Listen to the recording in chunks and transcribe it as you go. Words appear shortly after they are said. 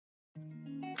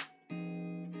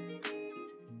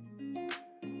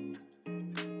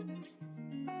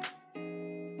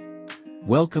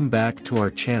Welcome back to our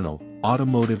channel,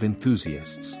 Automotive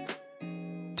Enthusiasts.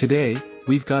 Today,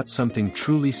 we've got something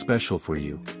truly special for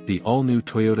you, the all-new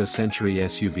Toyota Century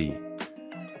SUV.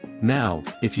 Now,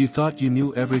 if you thought you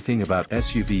knew everything about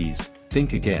SUVs,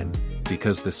 think again,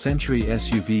 because the Century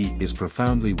SUV is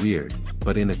profoundly weird,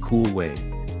 but in a cool way.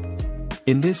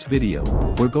 In this video,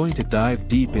 we're going to dive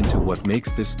deep into what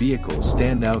makes this vehicle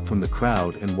stand out from the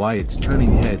crowd and why it's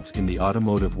turning heads in the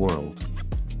automotive world.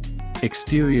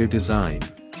 Exterior design.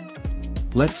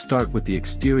 Let's start with the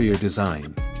exterior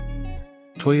design.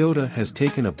 Toyota has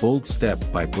taken a bold step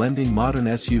by blending modern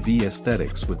SUV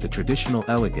aesthetics with the traditional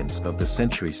elegance of the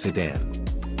Century sedan.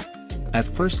 At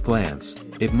first glance,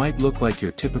 it might look like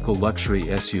your typical luxury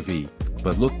SUV,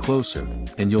 but look closer,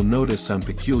 and you'll notice some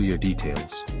peculiar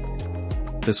details.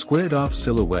 The squared-off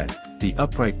silhouette, the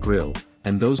upright grille,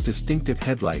 and those distinctive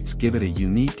headlights give it a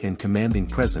unique and commanding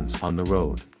presence on the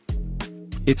road.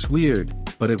 It's weird,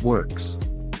 but it works.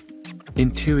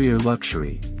 Interior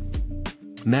luxury.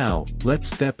 Now, let's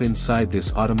step inside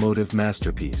this automotive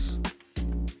masterpiece.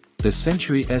 The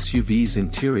Century SUV's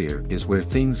interior is where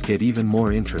things get even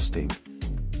more interesting.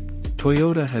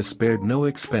 Toyota has spared no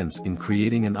expense in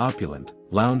creating an opulent,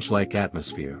 lounge-like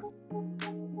atmosphere.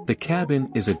 The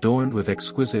cabin is adorned with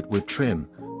exquisite wood trim,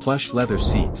 plush leather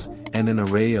seats, and an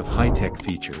array of high-tech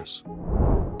features.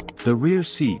 The rear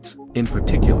seats, in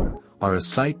particular, are a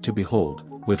sight to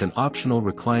behold, with an optional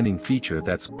reclining feature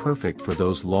that's perfect for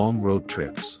those long road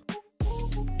trips.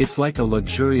 It's like a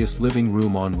luxurious living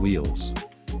room on wheels.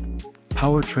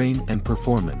 Powertrain and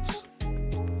performance.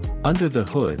 Under the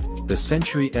hood, the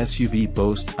Century SUV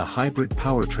boasts a hybrid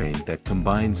powertrain that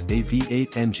combines a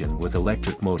V8 engine with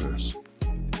electric motors.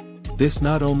 This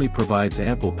not only provides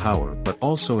ample power but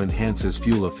also enhances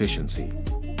fuel efficiency.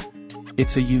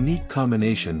 It's a unique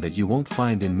combination that you won't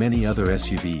find in many other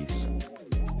SUVs.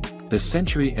 The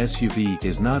Century SUV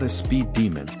is not a speed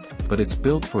demon, but it's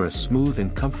built for a smooth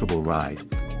and comfortable ride,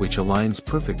 which aligns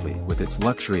perfectly with its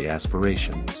luxury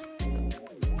aspirations.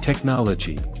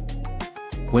 Technology.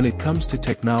 When it comes to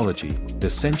technology, the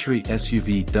Century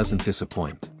SUV doesn't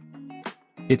disappoint.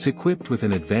 It's equipped with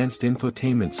an advanced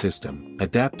infotainment system,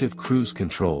 adaptive cruise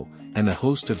control, and a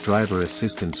host of driver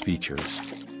assistance features.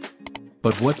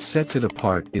 But what sets it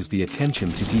apart is the attention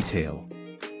to detail.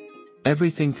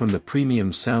 Everything from the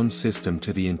premium sound system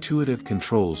to the intuitive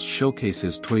controls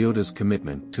showcases Toyota's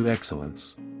commitment to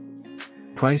excellence.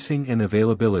 Pricing and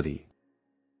availability.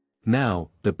 Now,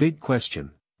 the big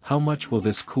question: how much will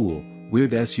this cool,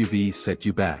 weird SUV set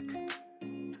you back?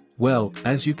 Well,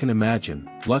 as you can imagine,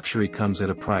 luxury comes at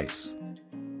a price.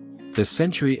 The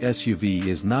Century SUV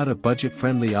is not a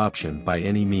budget-friendly option by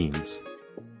any means.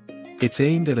 It's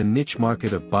aimed at a niche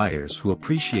market of buyers who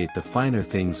appreciate the finer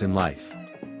things in life.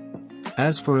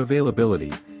 As for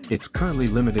availability, it's currently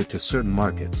limited to certain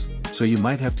markets, so you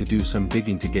might have to do some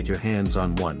digging to get your hands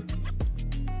on one.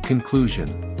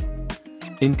 Conclusion.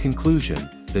 In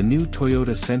conclusion, the new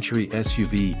Toyota Century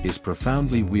SUV is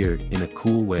profoundly weird in a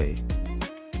cool way.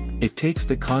 It takes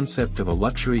the concept of a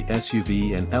luxury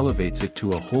SUV and elevates it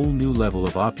to a whole new level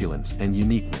of opulence and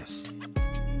uniqueness.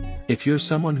 If you're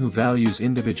someone who values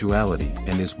individuality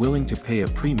and is willing to pay a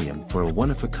premium for a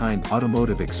one-of-a-kind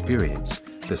automotive experience,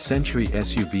 the Century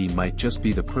SUV might just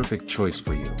be the perfect choice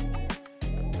for you.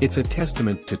 It's a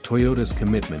testament to Toyota's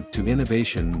commitment to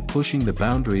innovation and pushing the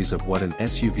boundaries of what an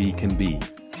SUV can be.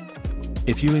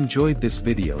 If you enjoyed this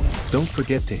video, don't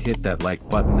forget to hit that like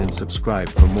button and subscribe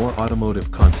for more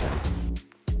automotive content.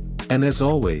 And as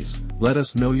always, let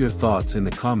us know your thoughts in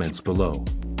the comments below.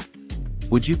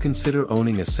 Would you consider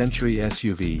owning a Century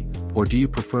SUV, or do you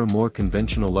prefer more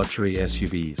conventional luxury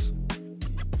SUVs?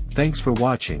 Thanks for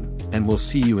watching, and we'll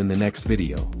see you in the next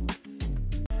video.